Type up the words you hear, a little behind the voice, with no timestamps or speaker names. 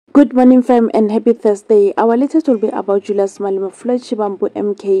Good morning, fam, and happy Thursday. Our latest will be about Julius Malema, Floyd Shivambu,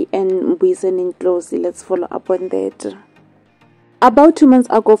 MK, and Ndlozi. Let's follow up on that. About 2 months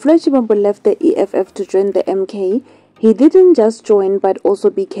ago, Floyd Shivambu left the EFF to join the MK. He didn't just join, but also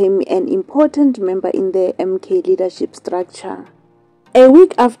became an important member in the MK leadership structure. A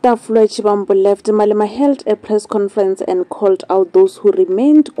week after Floyd Shivambu left, Malema held a press conference and called out those who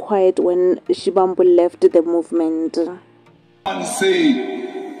remained quiet when Shivambu left the movement. And say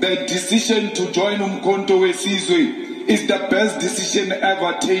the decision to join Umkhonto weSizwe is the best decision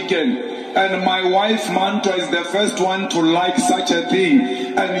ever taken. And my wife Mantra is the first one to like such a thing.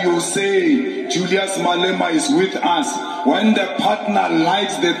 And you say Julius Malema is with us. When the partner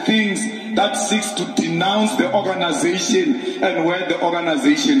likes the things that seeks to denounce the organization and where the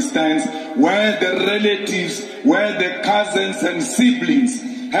organization stands, where the relatives, where the cousins and siblings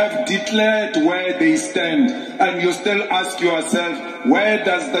have declared where they stand, and you still ask yourself, where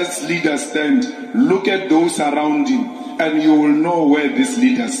does this leader stand? Look at those around him, and you will know where this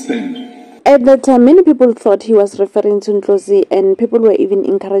leader stands. At that time, many people thought he was referring to Ndlozi, and people were even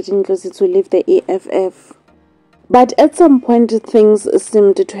encouraging Ndlozi to leave the EFF. But at some point, things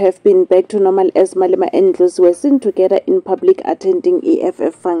seemed to have been back to normal as Malema and Ndlozi were seen together in public attending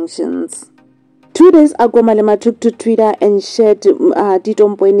EFF functions. 2 days ago, Malema took to Twitter and shared Tito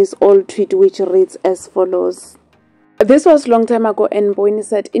Mbowene's old tweet, which reads as follows. This was a long time ago, and Mboweni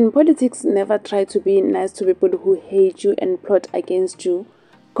said, "In politics, never try to be nice to people who hate you and plot against you.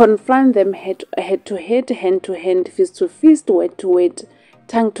 Confront them head to head, hand to hand, fist to fist, word to word,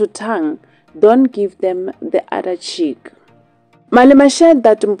 tongue to tongue. Don't give them the other cheek." Malema shared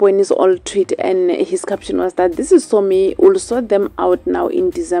that Mbowene's old tweet, and his caption was that this is so me, we'll sort them out now in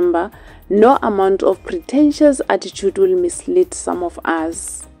December. No amount of pretentious attitude will mislead some of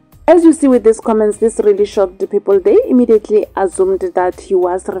us. As you see with these comments, this really shocked the people. They immediately assumed that he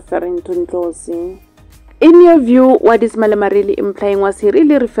was referring to Ndlozi. In your view, what is Malema really implying? Was he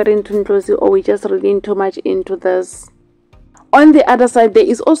really referring to Ndlozi, or we just reading too much into this? On the other side, there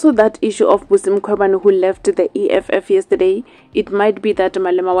is also that issue of Busi Mkhwebane, who left the EFF yesterday. It might be that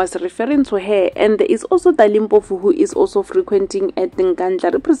Malema was referring to her. And there is also Dali Mpofu, who is also frequenting at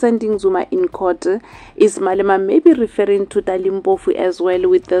Nkandla, representing Zuma in court. Is Malema maybe referring to Dali Mpofu as well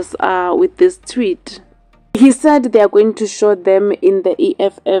with this tweet? He said they are going to show them in the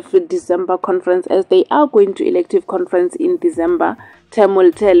EFF December conference, as they are going to elective conference in December. Time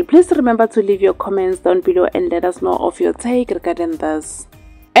will tell. Please remember to leave your comments down below and let us know of your take regarding this.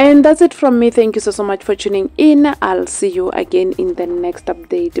 And that's it from me. Thank you so much for tuning in. I'll see you again in the next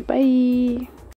update. Bye.